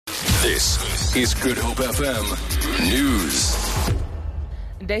This is Good Hope FM News.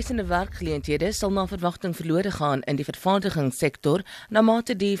 Duisende werkgeleenthede sal na verwagting verlore gaan in die vervaardigingsektor,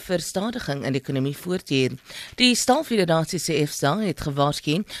 namate die verstadiging in die ekonomie voortduur. Die staalfederasie CFSA het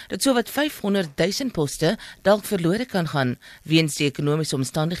gewaarsku dat sowat 500,000 poste dalk verlore kan gaan weens die ekonomiese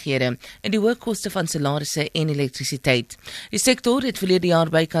omstandighede en die hoë koste van salarisse en elektrisiteit. Die sektor het verlede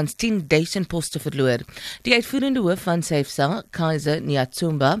jaar bykans 10,000 poste verloor. Die uitvoerende hoof van CFSA, Kaiser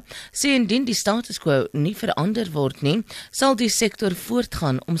Nyatsumba, sê indien die status quo nie verander word nie, sal die sektor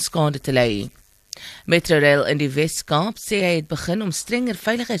voortgaan om skade te lei. Metrorail in die Wes-Kaap sê hy het begin om strenger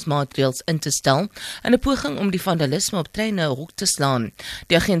veiligheidsmaatreëls in te stel in 'n poging om die vandalisme op treine hok te slaan.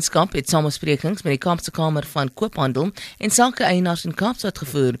 Die agentskap het samesprekings met die Kaapse Kamer van Koophandel en Sake-eienaars in Kaapstad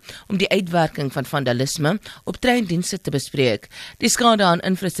gevoer om die uitwerking van vandalisme op treindienste te bespreek. Die skade aan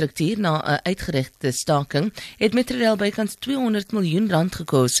infrastruktuur na 'n uitgeregte staking het Metrorail bykans R200 miljoen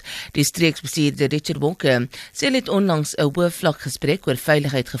gekos. Die streeksbestuurder Richard Walker sê hy het onlangs 'n hoë-vlak gesprek oor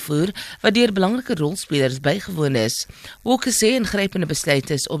veiligheid gevoer wat deur belangrike rolspelers bygewoon is. Walker sê ingrypende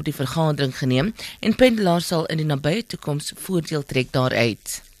besluite is op die vergadering geneem en pendelaars sal in die nabye toekoms voordeel trek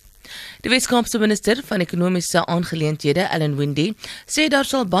daaruit. Die Weskaapse minister van ekonomiese aangeleenthede, Alan Winde, sê daar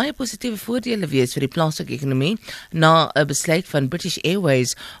sal baie positiewe voordele wees vir die plaaslike ekonomie na 'n besluit van British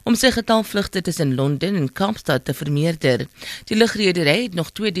Airways om sy getal vlugte tussen Londen en Kaapstad te vermeerder. Die lugredery het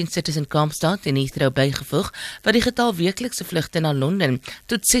nog 2 dienste tussen Kaapstad en Heathrow bygevoeg, wat die getal weeklikse vlugte na Londen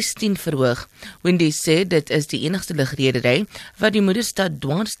tot 16 verhoog. Winde sê dit is die enigste lugredery wat die moederstad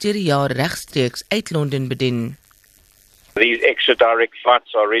dwars deur die jaar regstreeks uit Londen bedien. These extra direct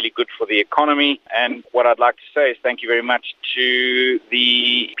flights are really good for the economy, and what I'd like to say is thank you very much to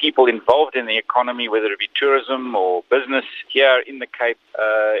the people involved in the economy, whether it be tourism or business here in the Cape.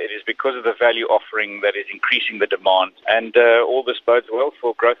 It is because of the value offering that is increasing the demand, and all this bodes well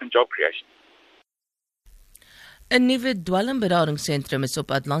for growth and job creation. 'n nuwe dwelmberadingssentrum is op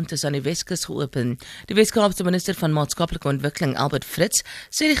Atlantis aan die Weskus geopen. Die Weskaapse minister van maatskaplike ontwikkeling, Albert Fritz,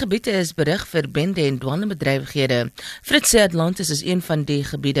 sê die gebiede is berig vir bende en dwelmbedrywighede. Fritz sê Atlantis is een van die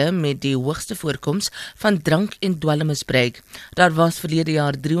gebiede met die hoogste voorkoms van drank- en dwelmmisbruik. Daar was verlede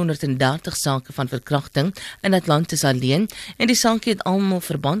jaar 330 sake van verkrachting in Atlantis alleen en die sake het almal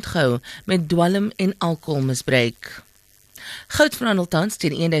verband gehou met dwelm- en alkoholmisbruik. Goud verhandel tans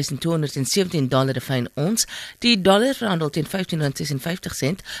teen $1,217 'n fyn ons. Die dollar verhandel teen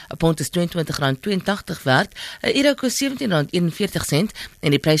R15.56, 'n pond is R22.82 werd, 'n euro kos R17.41 en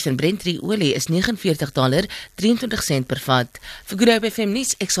die prys van Brent olie is $49.23 per vat. Vir Good Hope FM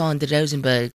nuus, ek is Rosenberg.